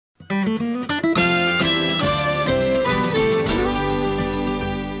Hi,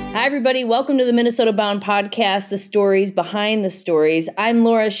 everybody. Welcome to the Minnesota Bound Podcast, the stories behind the stories. I'm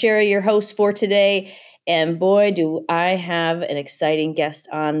Laura Sherry, your host for today. And boy, do I have an exciting guest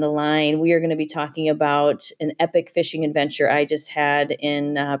on the line. We are going to be talking about an epic fishing adventure I just had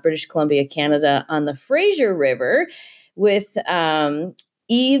in British Columbia, Canada, on the Fraser River with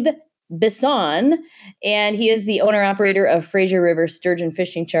Yves Bisson, and he is the owner-operator of Fraser River Sturgeon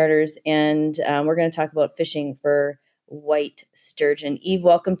Fishing Charters, and we're going to talk about fishing for white sturgeon. Yves,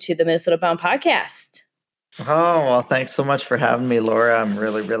 welcome to the Minnesota Bound Podcast. Oh, well, thanks so much for having me, Laura. I'm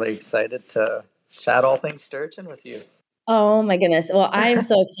really, really excited to chat all things sturgeon with you. Oh my goodness. Well, I'm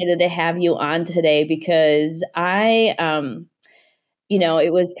so excited to have you on today because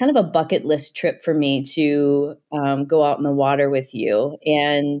it was kind of a bucket list trip for me to go out in the water with you.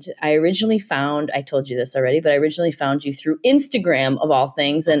 And I told you this already, but I originally found you through Instagram of all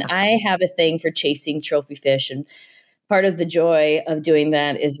things. And I have a thing for chasing trophy fish, and part of the joy of doing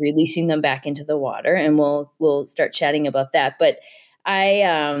that is releasing them back into the water, and we'll start chatting about that. But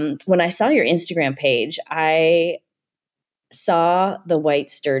when I saw your Instagram page, I saw the white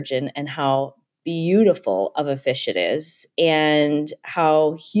sturgeon and how beautiful of a fish it is and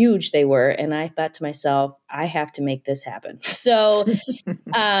how huge they were. And I thought to myself, I have to make this happen. So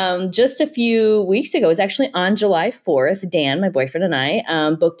just a few weeks ago, it was actually on July 4th, Dan, my boyfriend, and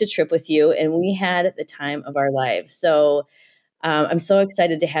I booked a trip with you, and we had the time of our lives. So I'm so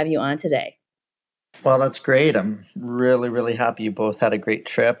excited to have you on today. Well, that's great. I'm really, really happy you both had a great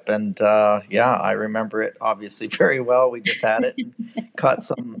trip. And I remember it obviously very well. We just had it and caught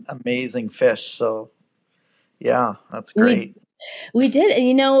some amazing fish. So, yeah, that's great. We did.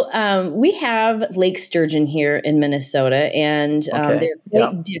 And, we have lake sturgeon here in Minnesota, and Okay. they're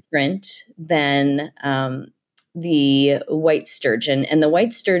quite different than the white sturgeon. And the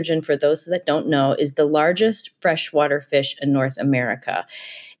white sturgeon, for those that don't know, is the largest freshwater fish in North America.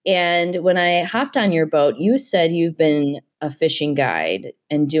 And when I hopped on your boat, you said you've been a fishing guide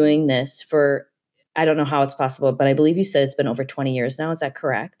and doing this for, I don't know how it's possible, but I believe you said it's been over 20 years now. Is that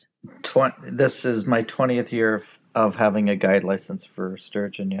correct? This is my 20th year of having a guide license for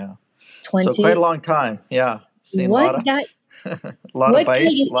sturgeon. Yeah. So 20. quite a long time. Yeah. Seen a What lot of got a lot of What got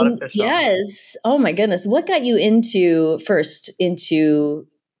bites, you a lot of in? fish on. Yes. Oh my goodness. What got you into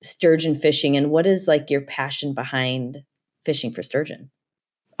sturgeon fishing, and what is like your passion behind fishing for sturgeon?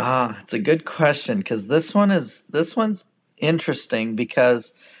 It's a good question because this one's interesting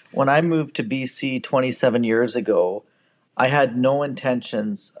because when I moved to BC 27 years ago, I had no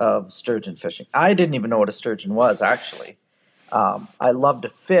intentions of sturgeon fishing. I didn't even know what a sturgeon was actually. I love to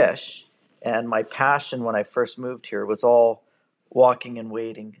fish, and my passion when I first moved here was all walking and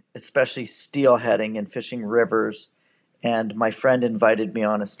wading, especially steelheading and fishing rivers. And my friend invited me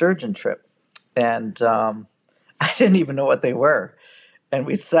on a sturgeon trip, and I didn't even know what they were. And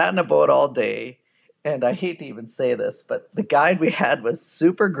we sat in a boat all day. And I hate to even say this, but the guide we had was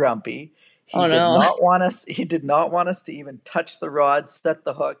super grumpy. Oh no. He did not want us to even touch the rod, set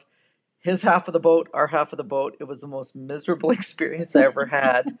the hook. His half of the boat, our half of the boat. It was the most miserable experience I ever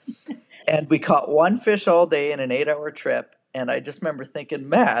had. And we caught one fish all day in an 8-hour trip. And I just remember thinking,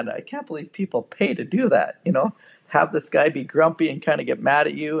 man, I can't believe people pay to do that. Have this guy be grumpy and kind of get mad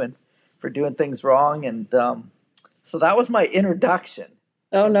at you and for doing things wrong. And so that was my introduction.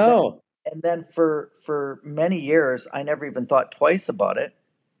 Oh And then, no. and then for many years, I never even thought twice about it.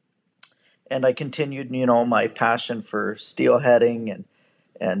 And I continued, my passion for steelheading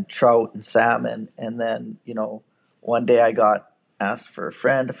and trout and salmon. And then, one day I got asked for a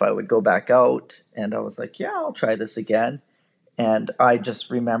friend if I would go back out. And I was like, yeah, I'll try this again. And I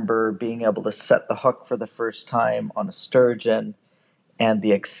just remember being able to set the hook for the first time on a sturgeon and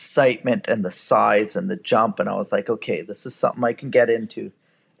the excitement and the size and the jump. And I was like, okay, this is something I can get into.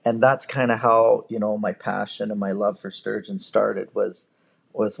 And that's kind of how, my passion and my love for sturgeon started was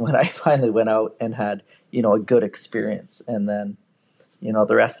when I finally went out and had, a good experience. And then,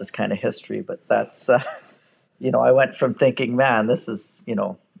 the rest is kind of history. But that's, I went from thinking, man, this is,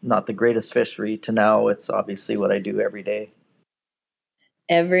 not the greatest fishery to now it's obviously what I do every day.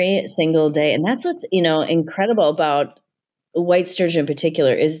 Every single day. And that's what's, incredible about white sturgeon in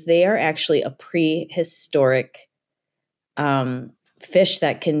particular is they are actually a prehistoric fish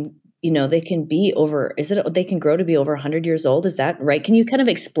that can, they can be they can grow to be over 100 years old. Is that right? Can you kind of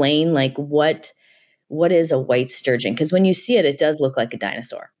explain like what is a white sturgeon? Because when you see it, it does look like a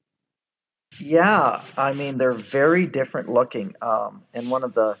dinosaur. Yeah, I mean they're very different looking. And one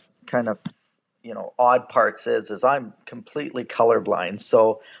of the kind of odd parts is I'm completely colorblind,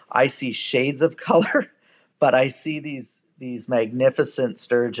 so I see shades of color, but I see these magnificent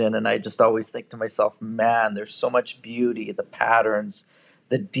sturgeon, and I just always think to myself, man, there's so much beauty, the patterns,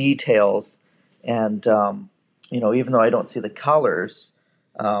 the details, and even though I don't see the colors,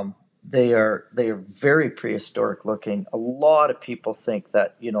 um, they are very prehistoric looking. A lot of people think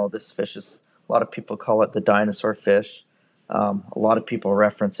that this fish is. A lot of people call it the dinosaur fish. A lot of people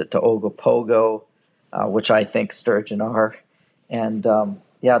reference it to Ogopogo, which I think sturgeon are. And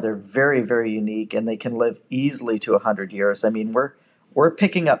yeah, they're very, very unique, and they can live easily to 100 years. I mean, we're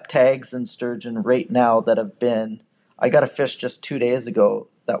picking up tags in sturgeon right now that have been. I got a fish just 2 days ago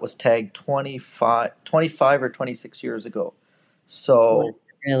that was tagged 25 or 26 years ago. Was So,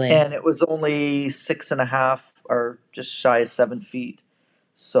 really. and it was only 6.5 or just shy of 7 feet.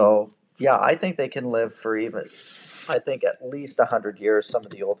 So, yeah, I think they can live for even, I think at least 100 years. Some of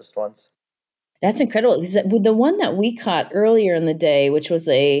the oldest ones. That's incredible. 'Cause with the one that we caught earlier in the day, which was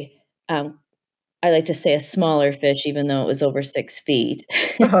um, I like to say a smaller fish, even though it was over 6 feet.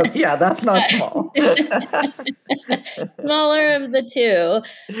 Yeah, that's not small. Smaller of the two,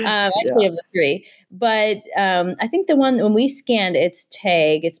 actually Yeah. of the three. But I think the one when we scanned its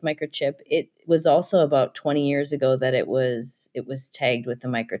tag, its microchip, it was also about 20 years ago that it was tagged with the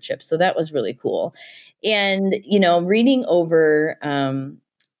microchip. So that was really cool. And reading over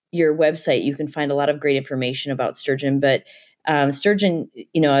your website, you can find a lot of great information about sturgeon. But sturgeon,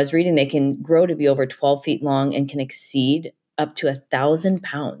 I was reading they can grow to be over 12 feet long and can exceed up to 1,000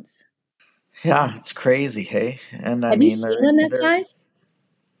 pounds. Yeah, it's crazy, hey? And I Have you mean, seen one that they're size?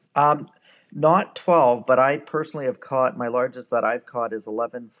 um not 12, but I personally have caught my largest that I've caught is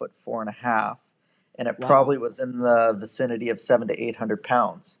 11 foot 4.5, and it Wow. probably was in the vicinity of 7 to 800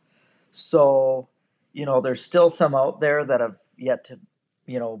 pounds. So, there's still some out there that have yet to,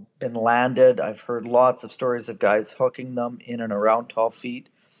 been landed. I've heard lots of stories of guys hooking them in and around 12 feet.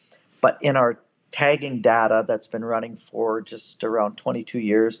 But in our tagging data that's been running for just around 22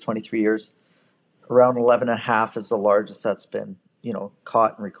 years, 23 years, around 11 and a half is the largest that's been,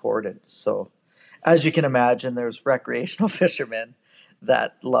 caught and recorded. So, as you can imagine, there's recreational fishermen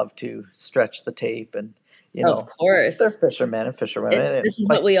that love to stretch the tape and, you Of know, they're course. fishermen and fisherwomen. It's They this is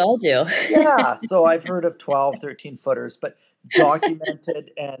what like to we all do. yeah, so I've heard of 12, 13 footers, but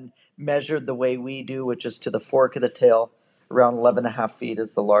documented and measured the way we do, which is to the fork of the tail, around 11 and a half feet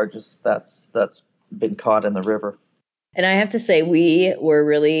is the largest that's been caught in the river. And I have to say, we were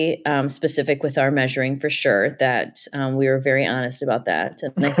really specific with our measuring for sure, that we were very honest about that.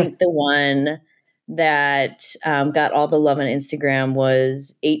 And I think the one that got all the love on Instagram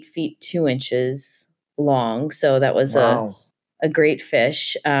was 8 feet 2 inches long. So that was Wow. a great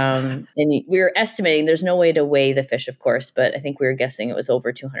fish. We were estimating there's no way to weigh the fish, of course, but I think we were guessing it was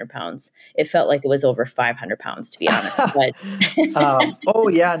over 200 pounds. It felt like it was over 500 pounds, to be honest. But Oh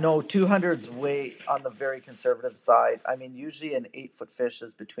yeah, no, 200's way on the very conservative side. I mean, usually an 8 foot fish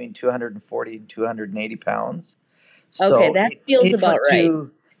is between 240 and 280 pounds. okay, So that feels eight about foot right.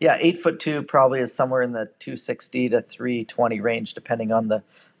 two, yeah, 8 foot two probably is somewhere in the 260 to 320 range, depending on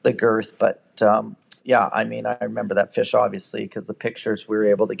the girth. But yeah, I mean, I remember that fish obviously because the pictures we were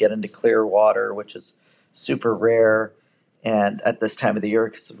able to get into clear water, which is super rare, and at this time of the year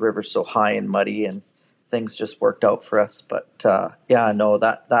because the river's so high and muddy, and things just worked out for us. But yeah, no,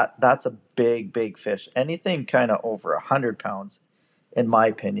 that's a big fish. Anything kind of over 100 pounds, in my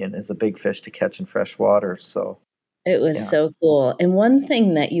opinion, is a big fish to catch in fresh water. So It was yeah. so cool. And one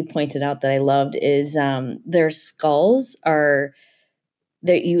thing that you pointed out that I loved is their skulls are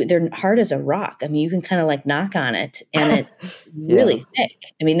they're hard as a rock. I mean, you can kind of like knock on it and it's Yeah. really thick.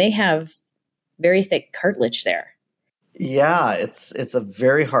 I mean, they have very thick cartilage there. Yeah, it's a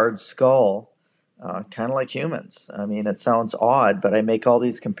very hard skull, kind of like humans. I mean, it sounds odd, but I make all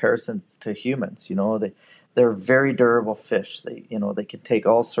these comparisons to humans. They're very durable fish. They can take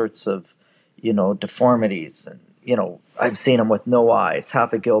all sorts of deformities, and I've seen them with no eyes,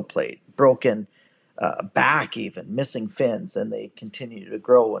 half a gill plate, broken back, even missing fins, and they continue to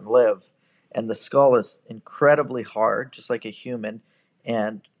grow and live. And the skull is incredibly hard, just like a human.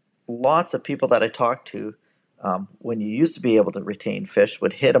 And lots of people that I talk to, when you used to be able to retain fish,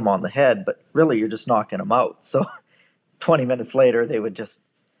 would hit them on the head, but really you're just knocking them out. So 20 minutes later, they would just,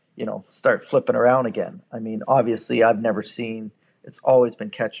 start flipping around again. I mean, obviously, I've never seen. It's always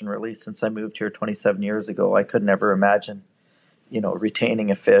been catch and release since I moved here 27 years ago. I could never imagine, retaining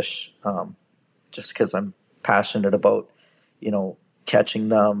a fish. Just because I'm passionate about, catching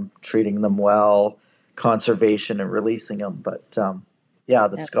them, treating them well, conservation, and releasing them. But yeah,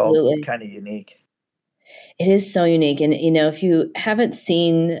 the skull's Absolutely. kind of unique. It is so unique. And, if you haven't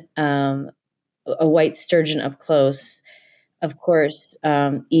seen a white sturgeon up close, of course,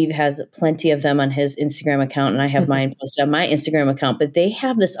 Eve has plenty of them on his Instagram account, and I have mine posted on my Instagram account. But they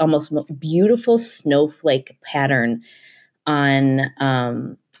have this almost beautiful snowflake pattern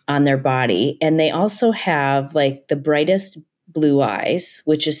on their body, and they also have like the brightest blue eyes,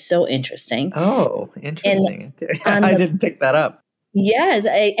 which is so interesting. Oh, And interesting. on I the didn't pick that up. yes,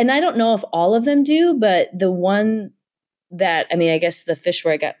 and I don't know if all of them do, but the one that I mean, I guess the fish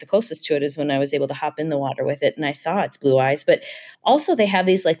where I got the closest to it is when I was able to hop in the water with it and I saw its blue eyes. But also, they have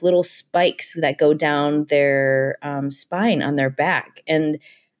these like little spikes that go down their spine on their back, and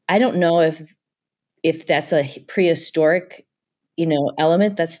I don't know if that's a prehistoric,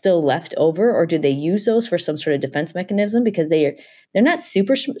 element that's still left over, or do they use those for some sort of defense mechanism because they're not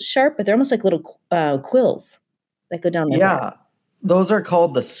super sharp, but they're almost like little quills that go down their back. Yeah, those are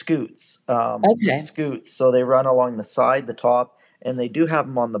called the scoots. The Okay. scoots. So they run along the side, the top, and they do have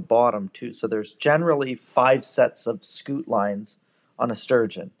them on the bottom too. So there's generally 5 sets of scoot lines on a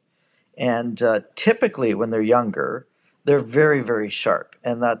sturgeon. And typically, when they're younger, they're very, very sharp.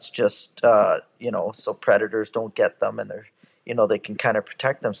 And that's just, so predators don't get them and they can kind of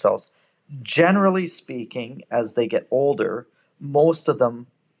protect themselves. Generally speaking, as they get older, most of them,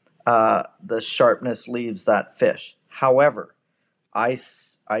 the sharpness leaves that fish. However, I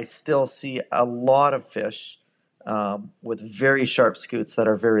still see a lot of fish with very sharp scoots that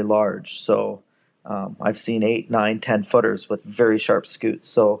are very large. So I've seen 8, 9, 10 footers with very sharp scoots.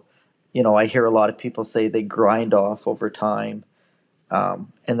 So, I hear a lot of people say they grind off over time. And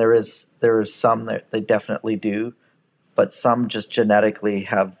there is some that they definitely do, but some just genetically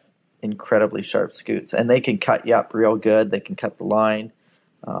have incredibly sharp scoots, and they can cut you up real good. They can cut the line.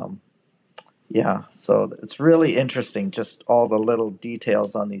 Um, yeah, so it's really interesting, just all the little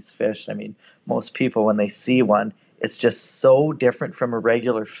details on these fish. I mean, most people, when they see one, it's just so different from a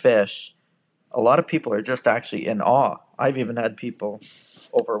regular fish. A lot of people are just actually in awe. I've even had people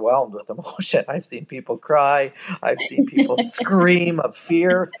overwhelmed with emotion. I've seen people cry. I've seen people scream of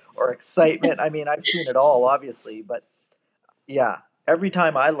fear or excitement. I mean, I've seen it all, obviously, but yeah, every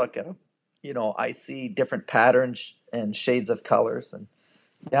time I look at them, I see different patterns and shades of colors, and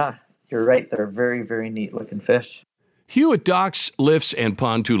yeah, you're right. They're very, very neat looking fish. Hewitt Docks, Lifts, and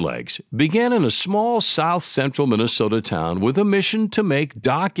Pontoon Legs began in a small south central Minnesota town with a mission to make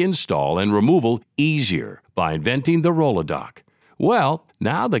dock install and removal easier by inventing the Rolladock. Well,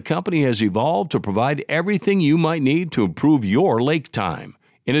 now the company has evolved to provide everything you might need to improve your lake time.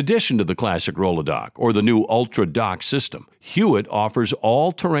 In addition to the classic Rolladock or the new Ultra Dock system, Hewitt offers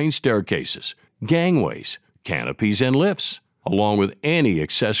all-terrain staircases, gangways, canopies, and lifts, along with any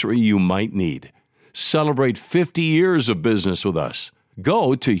accessory you might need. Celebrate 50 years of business with us.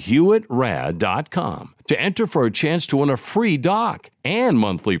 Go to HewittRad.com to enter for a chance to win a free dock and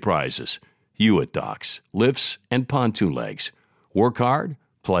monthly prizes. Hewitt Docks, Lifts, and Pontoon Legs. Work hard,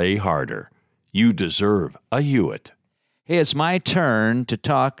 play harder. You deserve a Hewitt. Hey, it's my turn to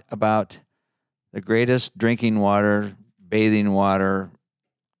talk about the greatest drinking water, bathing water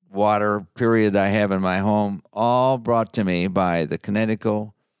period I have in my home, all brought to me by the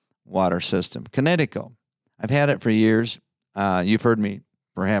Connecticut water system. Connecticut. I've had it for years. You've heard me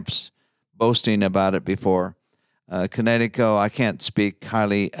perhaps boasting about it before. Connecticut, I can't speak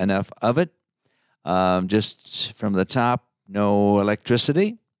highly enough of it. Just from the top, no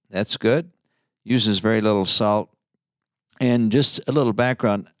electricity. That's good. Uses very little salt. And just a little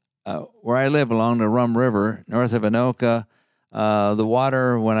background, where I live along the Rum River, north of Anoka, the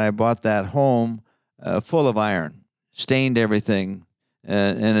water, when I bought that home, full of iron, stained everything,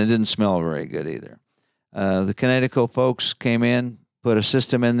 and it didn't smell very good either. The Connecticut folks came in, put a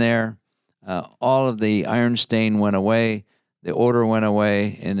system in there. All of the iron stain went away. The odor went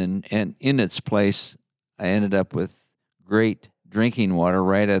away, and in its place, I ended up with great drinking water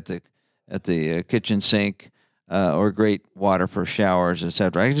right at the kitchen sink, or great water for showers,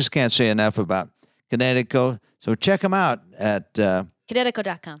 etc. I just can't say enough about Connecticut. So check them out at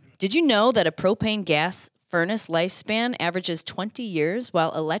Connecticut.com. Did you know that a propane gas furnace lifespan averages 20 years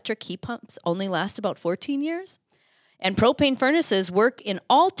while electric heat pumps only last about 14 years? And propane furnaces work in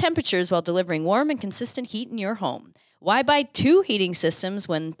all temperatures while delivering warm and consistent heat in your home. Why buy 2 heating systems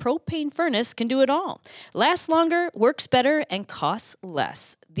when propane furnace can do it all? Lasts longer, works better, and costs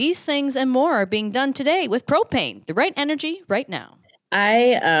less. These things and more are being done today with propane, the right energy right now.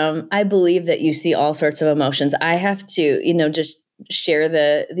 I believe that you see all sorts of emotions. I have to, just share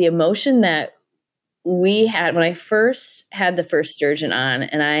the emotion that we had when I first had the first sturgeon on,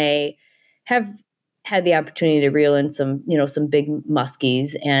 and I have had the opportunity to reel in some big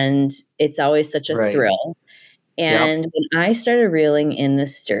muskies, and it's always such a Right. thrill. Yep. And when I started reeling in the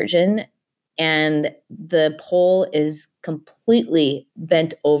sturgeon and the pole is completely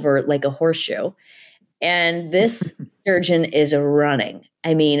bent over like a horseshoe. And this sturgeon is running.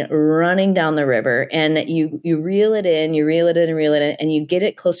 I mean, running down the river, and you reel it in, you reel it in and reel it in, and you get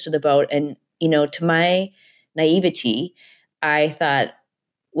it close to the boat. And to my naivety, I thought,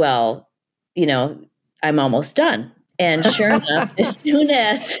 well, I'm almost done. And sure enough, as soon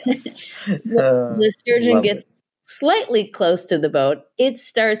as the sturgeon Love it. gets slightly close to the boat, it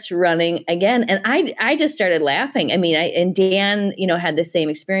starts running again. And I just started laughing. I mean, and Dan, had the same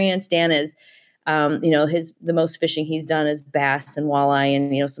experience. Dan is, the most fishing he's done is bass and walleye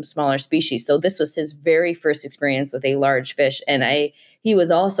and, some smaller species. So this was his very first experience with a large fish. And he was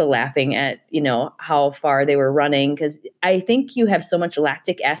also laughing at, how far they were running. Cause I think you have so much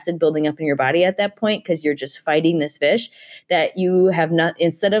lactic acid building up in your body at that point, cause you're just fighting this fish, that you have not,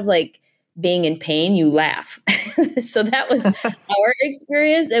 instead of like being in pain, you laugh. So that was our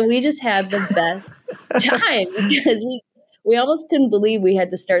experience. And we just had the best time because we almost couldn't believe we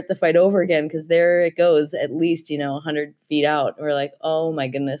had to start the fight over again, because there it goes, at least 100 feet out. We're like, oh my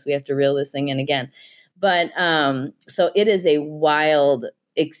goodness, we have to reel this thing in again. But so it is a wild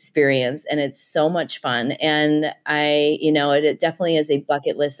experience, and it's so much fun. And it definitely is a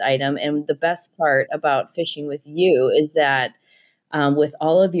bucket list item. And the best part about fishing with you is that with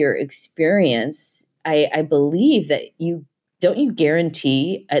all of your experience, I believe that you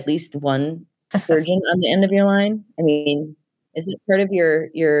guarantee at least one sturgeon on the end of your line? I mean, is it part of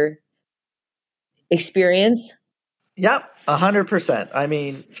your experience? Yep, 100%. I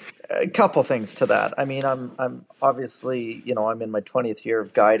mean, a couple things to that. I mean, I'm obviously, I'm in my 20th year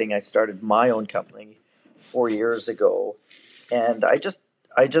of guiding. I started my own company 4 years ago, and I just,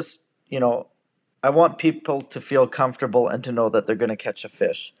 I want people to feel comfortable and to know that they're going to catch a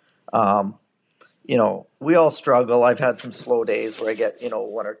fish. Um, we all struggle. I've had some slow days where I get,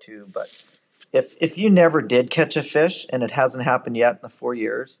 one or two, but if you never did catch a fish, and it hasn't happened yet in the 4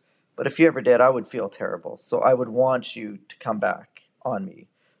 years, but if you ever did, I would feel terrible. So I would want you to come back on me.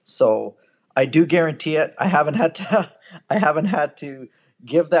 So I do guarantee it. I haven't had to I haven't had to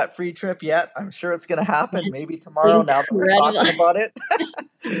give that free trip yet. I'm sure it's going to happen That's maybe tomorrow now that we're incredible. talking about it.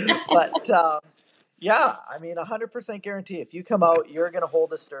 But yeah, I mean, 100% guarantee. If you come out, you're going to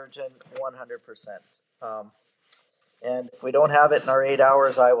hold a sturgeon 100%. Um, and if we don't have it in our 8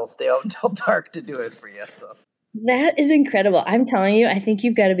 hours, I will stay out until dark to do it for you. So That is incredible. I'm telling you, I think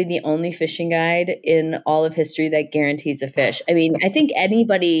you've got to be the only fishing guide in all of history that guarantees a fish. I mean, I think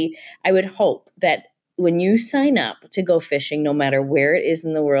I would hope that when you sign up to go fishing, no matter where it is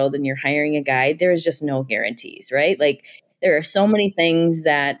in the world and you're hiring a guide, there is just no guarantees, right? Like, there are so many things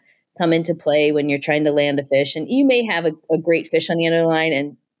that come into play when you're trying to land a fish, and you may have a great fish on the end of the line,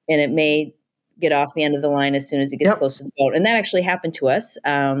 and it may get off the end of the line as soon as it gets yep. close to the boat. And that actually happened to us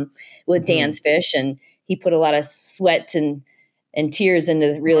with Hmm. Dan's fish, and he put a lot of sweat and tears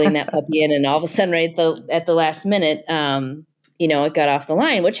into reeling that puppy in, and all of a sudden, right at the last minute, it got off the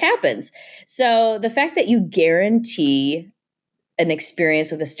line, which happens. So the fact that you guarantee an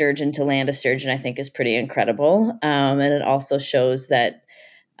experience with a sturgeon to land a sturgeon, I think, is pretty incredible, and it also shows that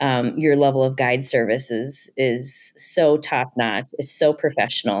your level of guide service is so top notch. It's so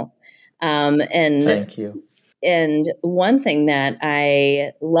professional, and Thank you. and one thing that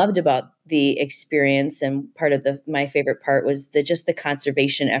I loved about the experience, and part of my favorite part, was the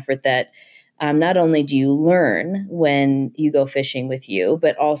conservation effort that not only do you learn when you go fishing with you,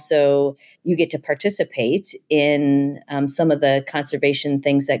 but also you get to participate in some of the conservation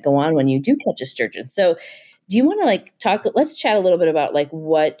things that go on when you do catch a sturgeon. So, do you want to talk? Let's chat a little bit about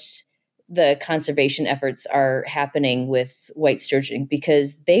what the conservation efforts are happening with white sturgeon,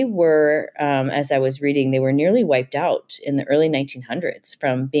 because they were, as I was reading, they were nearly wiped out in the early 1900s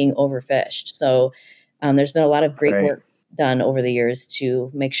from being overfished. So there's been a lot of great Right. work done over the years to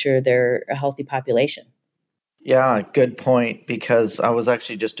make sure they're a healthy population. Yeah, good point. Because I was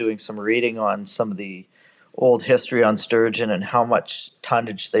actually just doing some reading on some of the old history on sturgeon and how much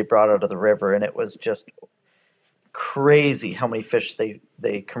tonnage they brought out of the river, and it was just crazy how many fish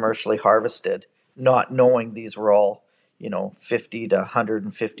they commercially harvested, not knowing these were all 50 to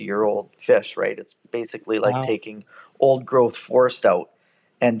 150-year-old fish. Right? It's basically like Wow. taking old growth forest out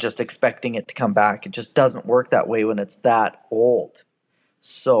and just expecting it to come back. It just doesn't work that way when it's that old.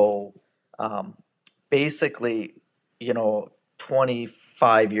 So um, basically,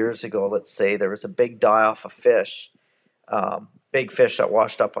 25 years ago, let's say, there was a big die off of fish, big fish that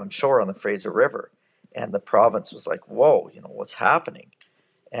washed up on shore on the Fraser River. And the province was like, whoa, what's happening?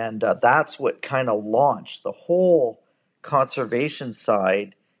 And that's what kind of launched the whole conservation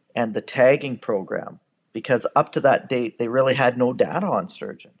side and the tagging program. Because up to that date, they really had no data on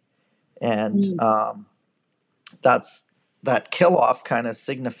sturgeon. And Mm. that's that kill off kind of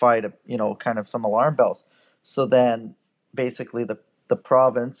signified, kind of some alarm bells. So then basically the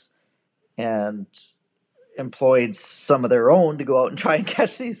province and employed some of their own to go out and try and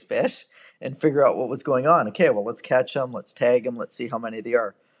catch these fish and figure out what was going on. Okay, well, let's catch them, let's tag them, let's see how many they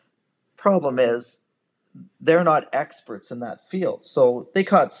are. Problem is, they're not experts in that field. So they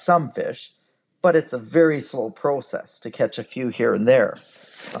caught some fish, but it's a very slow process to catch a few here and there.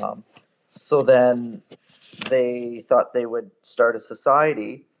 So then they thought they would start a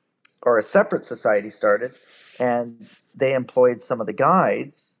society, or a separate society started, and they employed some of the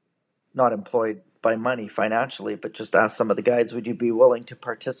guides, not employed by money financially, but just asked some of the guides, would you be willing to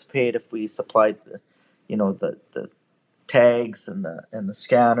participate if we supplied the tags and the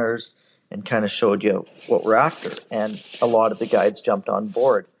scanners, and kind of showed you what we're after. And a lot of the guides jumped on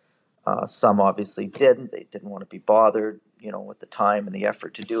board. Some obviously didn't. They didn't want to be bothered, with the time and the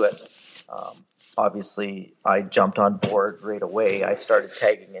effort to do it. Obviously, I jumped on board right away. I started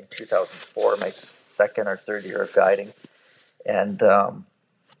tagging in 2004, my second or third year of guiding. And,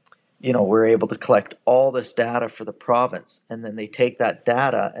 we're able to collect all this data for the province. And then they take that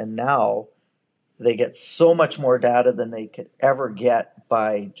data, and now they get so much more data than they could ever get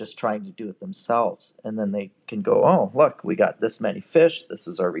by just trying to do it themselves. And then they can go, oh, look, we got this many fish. This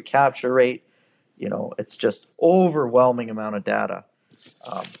is our recapture rate. It's just overwhelming amount of data.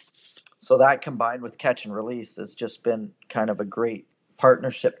 So that combined with catch and release has just been kind of a great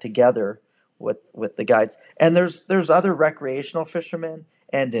partnership together with the guides. And there's other recreational fishermen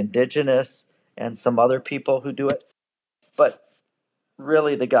and indigenous and some other people who do it. But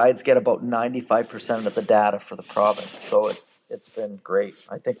really the guides get about 95% of the data for the province. So it's been great.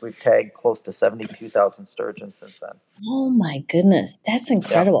 I think we've tagged close to 72,000 sturgeon since then. Oh my goodness, that's Yeah.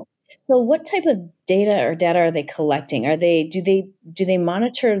 incredible. So what type of data are they collecting? Do they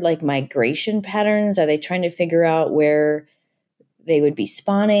monitor like migration patterns? Are they trying to figure out where they would be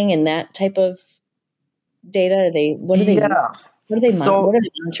spawning and that type of data? Yeah. What So are they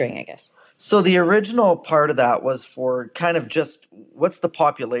monitoring, I guess? So the original part of that was for kind of just what's the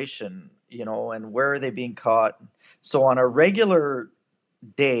population, and where are they being caught. So on a regular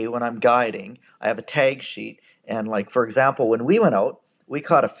day when I'm guiding, I have a tag sheet. And like, for example, when we went out, we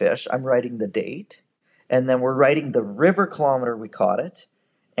caught a fish. I'm writing the date, and then we're writing the river kilometer we caught it.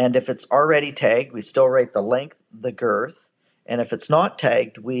 And if it's already tagged, we still write the length, the girth. And if it's not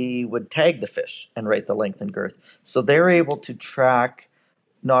tagged, we would tag the fish and write the length and girth. So they're able to track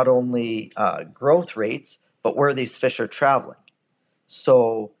not only growth rates, but where these fish are traveling.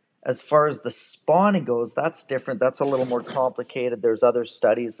 So as far as the spawning goes, that's different. That's a little more complicated. There's other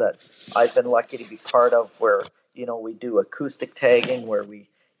studies that I've been lucky to be part of where, we do acoustic tagging where we,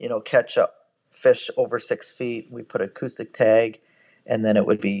 catch up fish over 6 feet. We put acoustic tag, and then it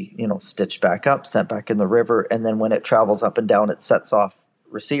would be, stitched back up, sent back in the river. And then when it travels up and down, it sets off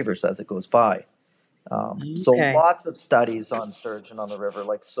receivers as it goes by. So Okay. lots of studies on sturgeon on the river,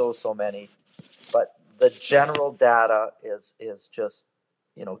 like so many. But the general data is just,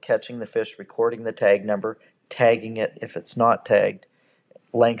 catching the fish, recording the tag number, tagging it if it's not tagged,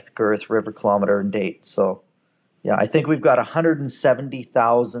 length, girth, river kilometer, and date. So yeah, I think we've got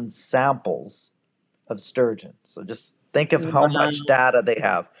 170,000 samples of sturgeon. So just think of how Wow. much data they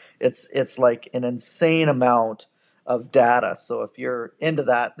have. It's like an insane amount of data. So if you're into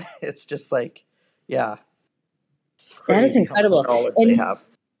that, it's just like, yeah, That is crazy how much incredible. knowledge they And have.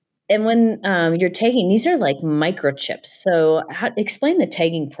 and when you're tagging, these are like microchips. So explain the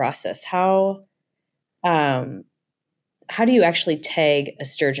tagging process. Um, how do you actually tag a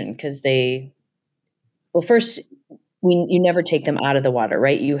sturgeon? Because first, you never take them out of the water,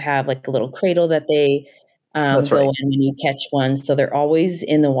 right? You have like a little cradle that they That's go right. in when you catch one, so they're always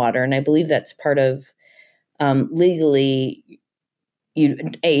in the water. And I believe that's part of legally. You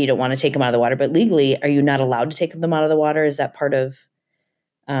don't want to take them out of the water, but legally, are you not allowed to take them out of the water? Is that part of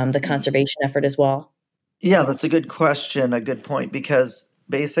the conservation effort as well? Yeah, that's a good question, a good point, because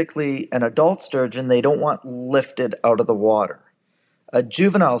basically an adult sturgeon, they don't want lifted out of the water. A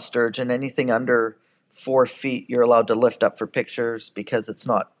juvenile sturgeon, anything under 4 feet, you're allowed to lift up for pictures because it's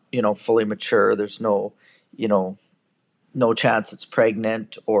not, fully mature. There's you know, no chance it's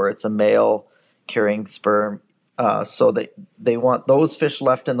pregnant or it's a male carrying sperm. So they want those fish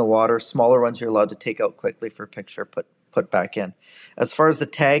left in the water. Smaller ones you're allowed to take out quickly for a picture, put back in. As far as the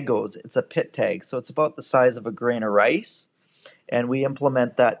tag goes, it's a pit tag, so it's about the size of a grain of rice, and we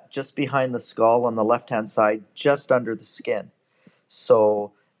implement that just behind the skull on the left-hand side, just under the skin.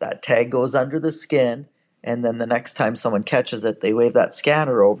 So that tag goes under the skin, and then the next time someone catches it, they wave that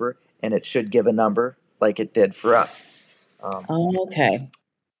scanner over, and it should give a number like it did for us. Um, Oh, okay.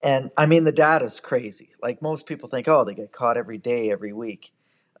 And I mean, the data's crazy. Like most people think, oh, they get caught every day, every week.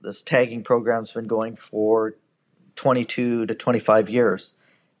 This tagging program's been going for 22 to 25 years.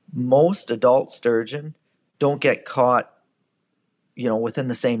 Most adult sturgeon don't get caught, within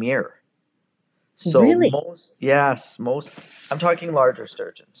the same year. So Really? most, I'm talking larger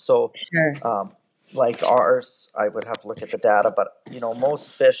sturgeon. So, Sure. like ours, I would have to look at the data, but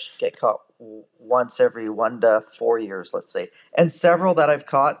most fish get caught once every 1 to 4 years, let's say. And several that I've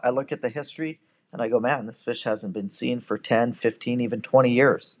caught, I look at the history and I go, man, this fish hasn't been seen for 10, 15, even 20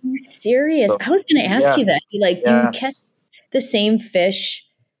 years. Are you serious? So, I was going to ask you that. yes, Do you catch yes. the same fish,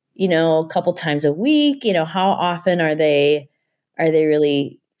 a couple times a week? How often are they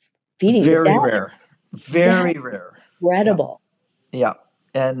really feeding? But Very rare. Very that's rare. Yeah. incredible. Yeah.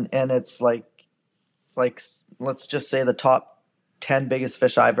 And it's like let's just say the top 10 biggest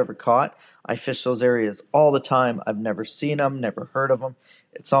fish I've ever caught. I fish those areas all the time. I've never seen them, never heard of them.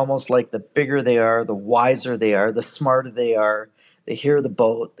 It's almost like the bigger they are, the wiser they are, the smarter they are. They hear the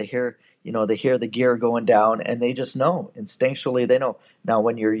boat, they hear the gear going down, and they just know. Instinctually they know. Now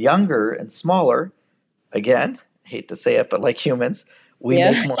when you're younger and smaller, again, hate to say it, but like humans, we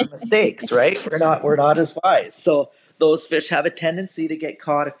Yeah. make more mistakes, right? We're not as wise. So those fish have a tendency to get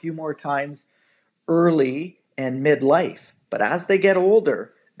caught a few more times early and midlife. But as they get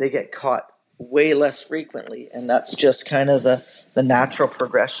older, they get caught way less frequently. And that's just kind of the natural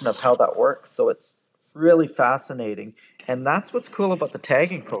progression of how that works. So it's really fascinating. And that's what's cool about the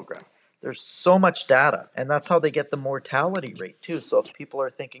tagging program. There's so much data, and that's how they get the mortality rate too. So if people are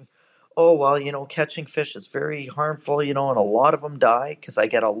thinking, oh, well, catching fish is very harmful, and a lot of them die, because I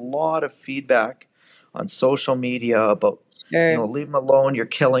get a lot of feedback on social media about, Sure. leave them alone, you're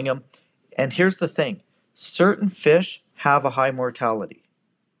killing them. And here's the thing, certain fish have a high mortality.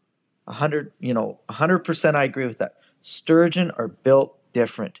 100% I agree with that. Sturgeon are built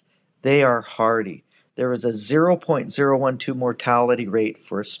different. They are hardy. There is a 0.012 mortality rate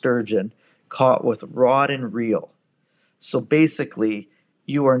for a sturgeon caught with rod and reel. So basically,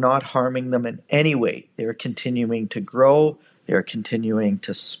 you are not harming them in any way. They're continuing to grow, they're continuing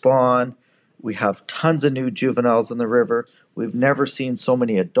to spawn. We have tons of new juveniles in the river. We've never seen so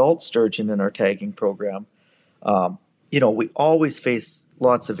many adult sturgeon in our tagging program. We always face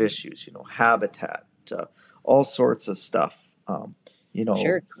lots of issues, habitat, all sorts of stuff. You know,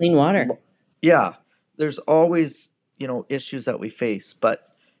 Sure. Clean water. yeah, there's always, issues that we face, but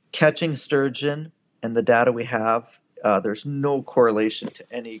catching sturgeon and the data we have, there's no correlation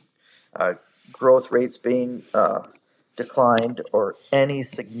to any growth rates being declined or any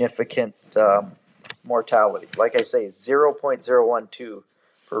significant mortality. Like I say, 0.012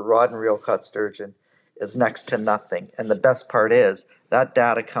 for rod and reel caught sturgeon is next to nothing. And the best part is that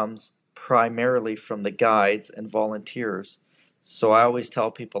data comes primarily from the guides and volunteers. So I always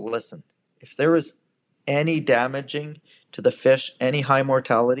tell people, listen, if there is any damaging to the fish, any high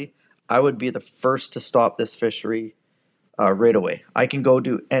mortality, I would be the first to stop this fishery right away. I can go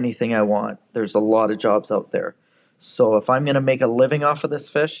do anything I want. There's a lot of jobs out there. So if I'm going to make a living off of this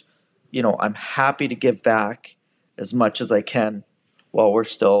fish, I'm happy to give back as much as I can while we're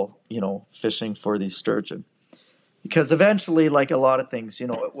still, fishing for these sturgeon. Because eventually, like a lot of things, it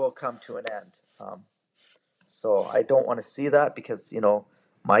will come to an end. So I don't want to see that, because,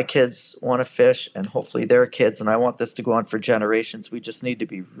 my kids want to fish and hopefully their kids, and I want this to go on for generations. We just need to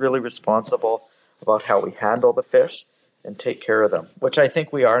be really responsible about how we handle the fish and take care of them, which I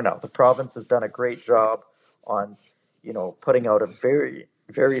think we are now. The province has done a great job on, putting out a very,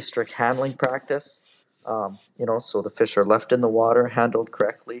 very strict handling practice, so the fish are left in the water, handled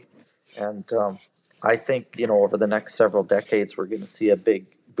correctly. And I think, over the next several decades, we're going to see a big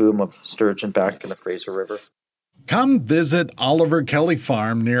boom of sturgeon back in the Fraser River. Come visit Oliver Kelly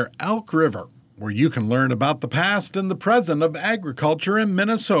Farm near Elk River, where you can learn about the past and the present of agriculture in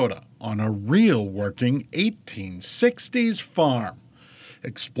Minnesota on a real working 1860s farm.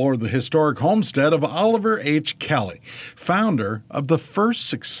 Explore the historic homestead of Oliver H. Kelly, founder of the first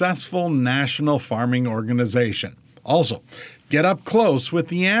successful national farming organization. Also, get up close with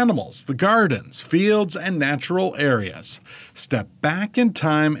the animals, the gardens, fields, and natural areas. Step back in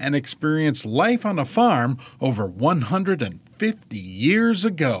time and experience life on a farm over 150 years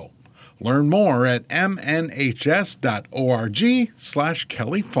ago. Learn more at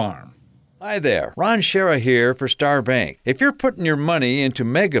mnhs.org/kellyfarm. Hi there, Ron Shera here for Star Bank. If you're putting your money into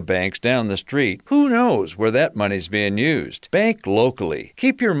mega banks down the street, who knows where that money's being used? Bank locally.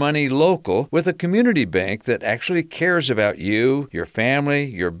 Keep your money local with a community bank that actually cares about you, your family,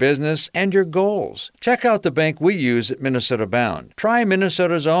 your business, and your goals. Check out the bank we use at Minnesota Bound. Try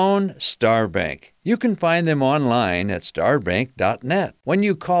Minnesota's own Star Bank. You can find them online at starbank.net. When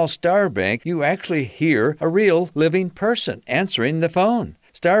you call Star Bank, you actually hear a real living person answering the phone.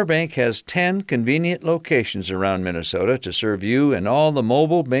 Star Bank has 10 convenient locations around Minnesota to serve you and all the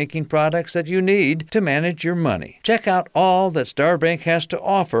mobile banking products that you need to manage your money. Check out all that Star Bank has to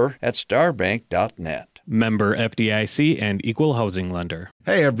offer at starbank.net. Member FDIC and equal housing lender.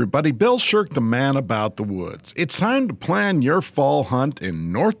 Hey everybody, Bill Shirk, the man about the woods. It's time to plan your fall hunt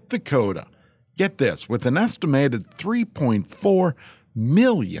in North Dakota. Get this, with an estimated 3.4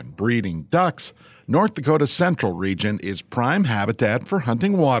 million breeding ducks, North Dakota's central region is prime habitat for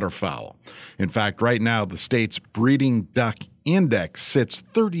hunting waterfowl. In fact, right now, the state's breeding duck index sits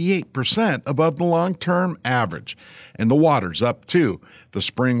 38% above the long-term average, and the water's up too. The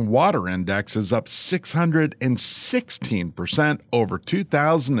spring water index is up 616% over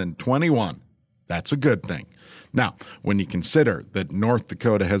 2021. That's a good thing. Now, when you consider that North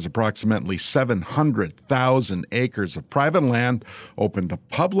Dakota has approximately 700,000 acres of private land open to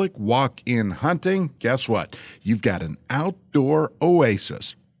public walk-in hunting, guess what? You've got an outdoor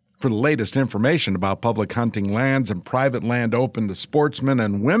oasis. For the latest information about public hunting lands and private land open to sportsmen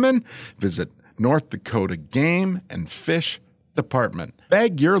and women, visit North Dakota Game and Fish Department.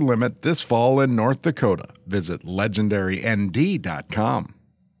 Bag your limit this fall in North Dakota. Visit legendarynd.com.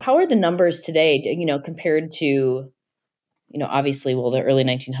 How are the numbers today, compared to, obviously, the early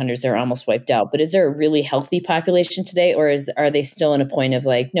 1900s, they're almost wiped out, but is there a really healthy population today, or are they still in a point of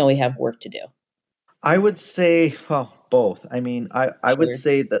like, no, we have work to do? I would say, well, both. I mean, I would Sure.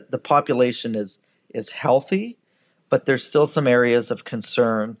 say that the population is healthy, but there's still some areas of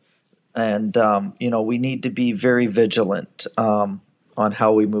concern, and we need to be very vigilant on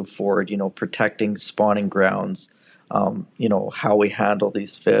how we move forward. Protecting spawning grounds, how we handle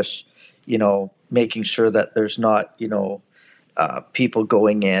these fish, making sure that there's not people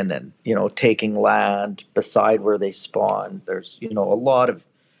going in and taking land beside where they spawn. There's a lot of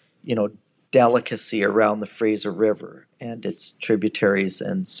delicacy around the Fraser River and its tributaries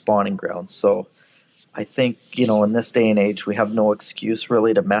and spawning grounds. So I think, in this day and age, we have no excuse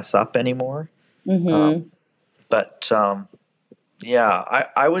really to mess up anymore. Mm-hmm.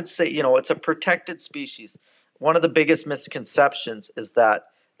 I would say, it's a protected species. One of the biggest misconceptions is that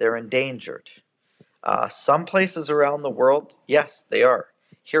they're endangered. Some places around the world, yes, they are.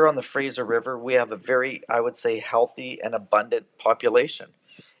 Here on the Fraser River, we have a very, I would say, healthy and abundant population.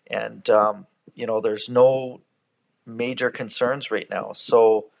 And, there's no major concerns right now.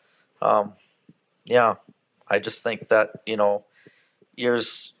 So, I just think that,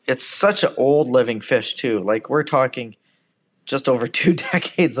 it's such an old living fish too. Like we're talking just over 2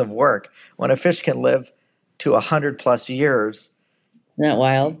 decades of work. When a fish can live to 100+ years, Isn't that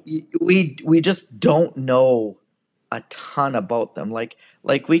wild? we just don't know a ton about them. Like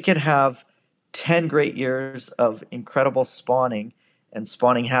we could have 10 great years of incredible spawning and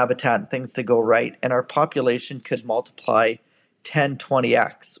spawning habitat and things to go right, and our population could multiply 10,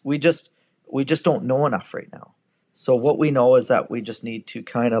 20x. We just don't know enough right now. So what we know is that we just need to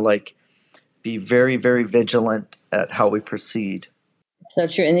kind of like be very, very vigilant at how we proceed. So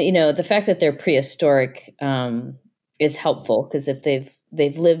true. And, the fact that they're prehistoric is helpful, because if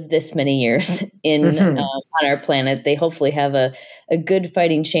they've lived this many years on our planet, they hopefully have a good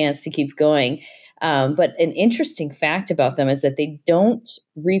fighting chance to keep going. But an interesting fact about them is that they don't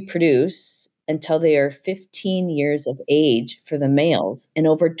reproduce until they are 15 years of age for the males and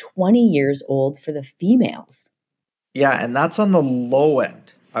over 20 years old for the females. Yeah, and that's on the low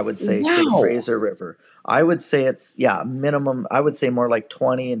end, I would say, for the Wow. Fraser River. I would say it's, minimum, I would say more like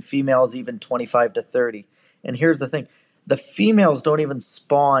 20, and females even 25 to 30. And here's the thing. The females don't even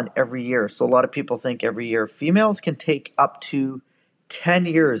spawn every year. So a lot of people think every year. Females can take up to 10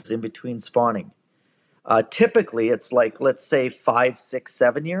 years in between spawning. Typically, it's like, let's say 5, 6,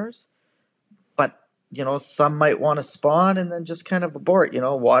 7 years. But, some might want to spawn and then just kind of abort.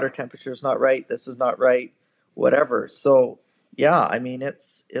 Water temperature is not right. This is not right. Whatever. So, yeah, I mean,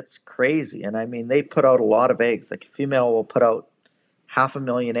 it's crazy. And I mean, they put out a lot of eggs. Like a female will put out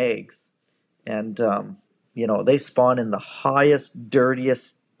 500,000 eggs. And, they spawn in the highest,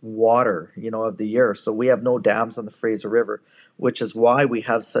 dirtiest water, of the year. So we have no dams on the Fraser River, which is why we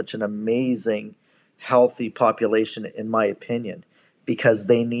have such an amazing, healthy population, in my opinion, because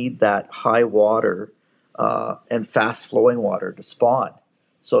they need that high water and fast flowing water to spawn.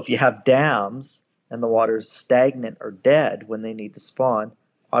 So if you have dams and the water's stagnant or dead when they need to spawn,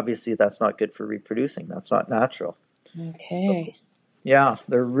 obviously that's not good for reproducing. That's not natural. So Okay. yeah,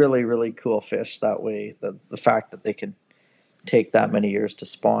 they're really, really cool fish that way. The fact that they can take that many years to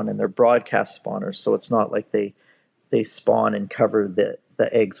spawn, and they're broadcast spawners, so it's not like they spawn and cover the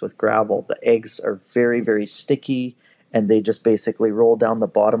eggs with gravel. The eggs are very, very sticky, and they just basically roll down the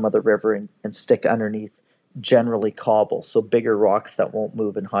bottom of the river and stick underneath generally cobble, so bigger rocks that won't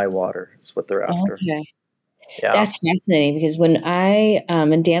move in high water is what they're after. Okay. Yeah. That's fascinating because when I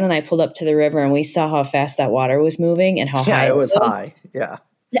and Dan and I pulled up to the river and we saw how fast that water was moving and how Yeah, high it it was was, high. Yeah.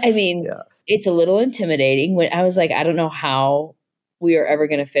 I mean, Yeah. it's a little intimidating. When I was like, I don't know how we are ever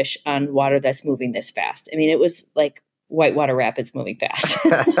going to fish on water that's moving this fast. I mean, it was like whitewater rapids moving fast.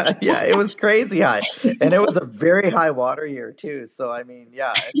 Yeah, it was crazy high. And it was a very high water year too. So I mean,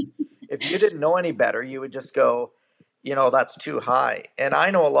 yeah, if you didn't know any better, you would just go, that's too high. And I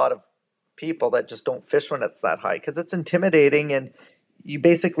know a lot of people that just don't fish when it's that high because it's intimidating, and you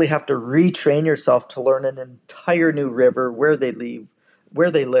basically have to retrain yourself to learn an entire new river, where they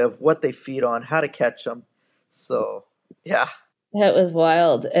live, what they feed on, how to catch them. So, yeah. That was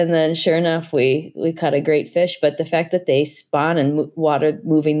wild. And then sure enough, we caught a great fish. But the fact that they spawn in water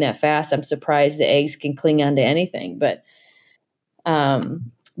moving that fast, I'm surprised the eggs can cling onto anything. But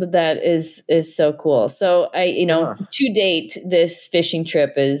that is so cool. So Yeah. to date, this fishing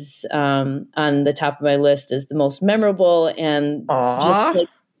trip is on the top of my list as the most memorable and just Aw. like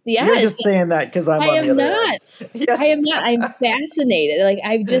You're yes, just saying that because I'm I on the am other end. not. I Yes. am not. I'm fascinated. Like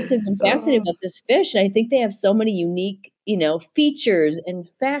I just have been fascinated Oh. about this fish, and I think they have so many unique, features and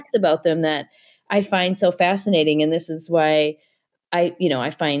facts about them that I find so fascinating. And this is why I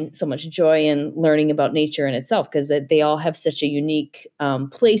find so much joy in learning about nature in itself because they all have such a unique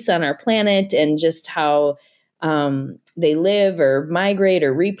place on our planet and just how they live or migrate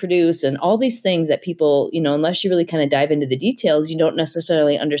or reproduce and all these things that people, unless you really kind of dive into the details, you don't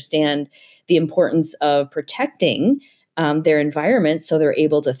necessarily understand the importance of protecting their environment so they're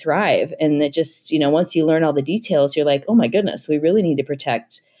able to thrive. And that just, once you learn all the details, you're like, oh my goodness, we really need to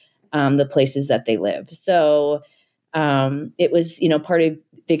protect the places that they live. So, it was part of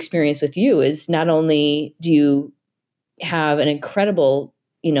the experience with you is not only do you have an incredible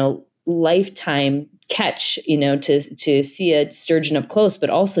lifetime catch to see a sturgeon up close, but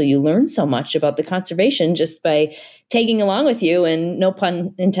also you learn so much about the conservation just by tagging along with you, and no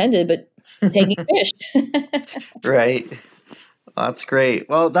pun intended, but taking fish. Right. That's great.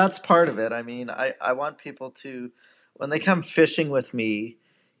 Well, that's part of it. I mean, I want people to, when they come fishing with me,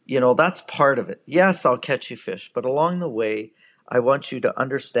 that's part of it. Yes, I'll catch you fish, but along the way, I want you to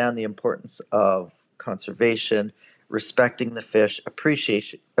understand the importance of conservation, respecting the fish,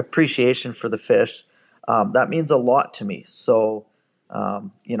 appreciation for the fish. That means a lot to me. So,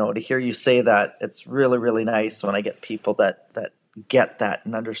 to hear you say that, it's really, really nice when I get people that get that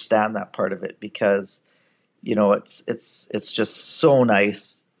and understand that part of it because it's just so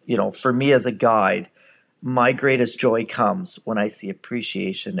nice. For me as a guide, my greatest joy comes when I see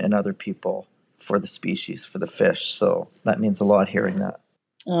appreciation in other people for the species, for the fish. So that means a lot hearing that.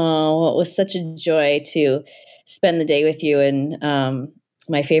 Oh, well, it was such a joy to spend the day with you. And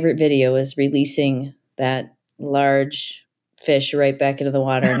my favorite video was releasing that large fish right back into the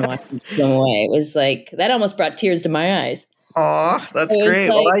water and watching it swim away. It was like that almost brought tears to my eyes. Aw, that's It was great.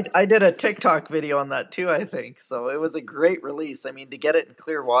 Well, like, I did a TikTok video on that too, I think. So it was a great release. I mean, to get it in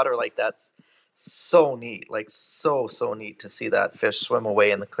clear water like that's so neat. Like so, so neat to see that fish swim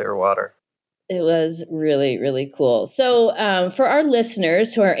away in the clear water. it was really, really cool. So, for our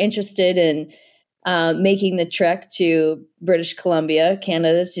listeners who are interested in making the trek to British Columbia,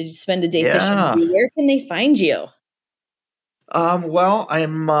 Canada, to spend a day fishing with Yeah. you, where can they find you? Well,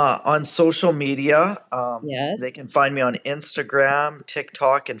 I'm on social media. They can Yes. find me on Instagram,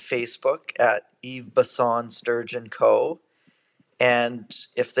 TikTok, and Facebook at Eve Basson Sturgeon Co. And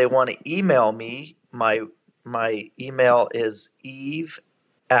if they want to email me, my email is eve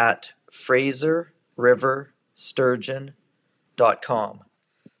at fraserriversturgeon.com.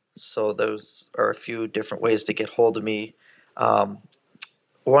 So those are a few different ways to get hold of me. Um,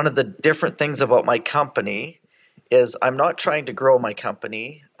 One of the different things about my company is I'm not trying to grow my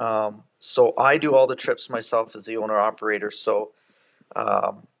company. So I do all the trips myself as the owner operator. So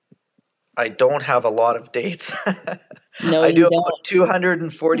um, I don't have a lot of dates. No, I do you about don't.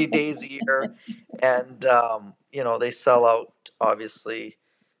 240 days a year, and they sell out obviously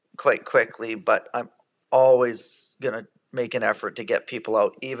quite quickly. But I'm always gonna make an effort to get people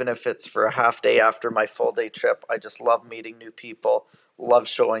out, even if it's for a half day after my full day trip. I just love meeting new people, love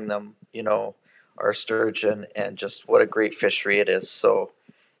showing them, our sturgeon, and just what a great fishery it is. So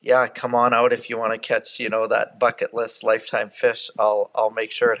yeah, come on out if you want to catch, that bucket list lifetime fish. I'll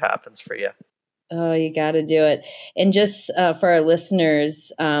make sure it happens for you. Oh, you got to do it. And just for our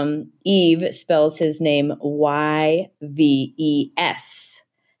listeners, Eve spells his name Yves,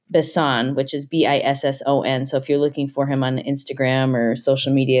 Bisson, which is Bisson. So if you're looking for him on Instagram or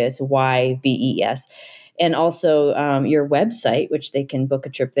social media, it's Yves. And also your website, which they can book a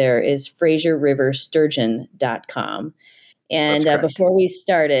trip there, is FraserRiverSturgeon.com. And before we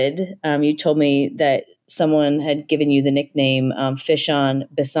started, you told me that someone had given you the nickname Fish on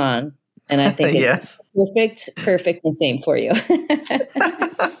Bisson. And I think it's perfect nickname for you. Does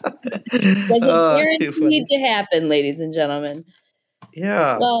it guaranteed to happen, ladies and gentlemen?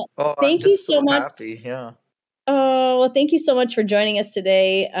 Yeah. Well, I'm just so happy. Yeah. Oh, well, thank you so much for joining us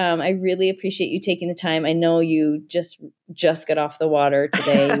today. I really appreciate you taking the time. I know you just got off the water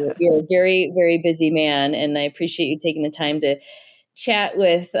today. You're a very, very busy man, and I appreciate you taking the time to chat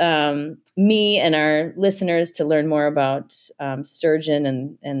with me and our listeners to learn more about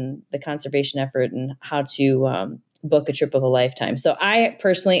sturgeon and the conservation effort and how to book a trip of a lifetime. So I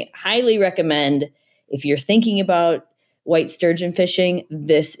personally highly recommend, if you're thinking about white sturgeon fishing,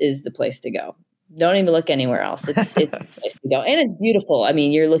 this is the place to go. Don't even look anywhere else. It's the place to go. And it's beautiful. I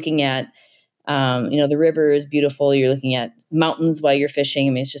mean, you're looking at, the river is beautiful. You're looking at mountains while you're fishing. I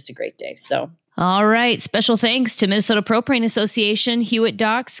mean, it's just a great day. So. All right. Special thanks to Minnesota Propane Association, Hewitt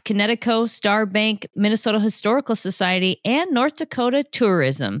Docks, Connecticut, Star Bank, Minnesota Historical Society, and North Dakota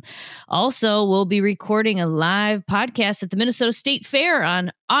Tourism. Also, we'll be recording a live podcast at the Minnesota State Fair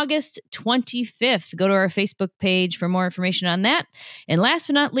on August 25th. Go to our Facebook page for more information on that. And last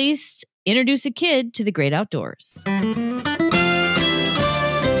but not least, introduce a kid to the great outdoors.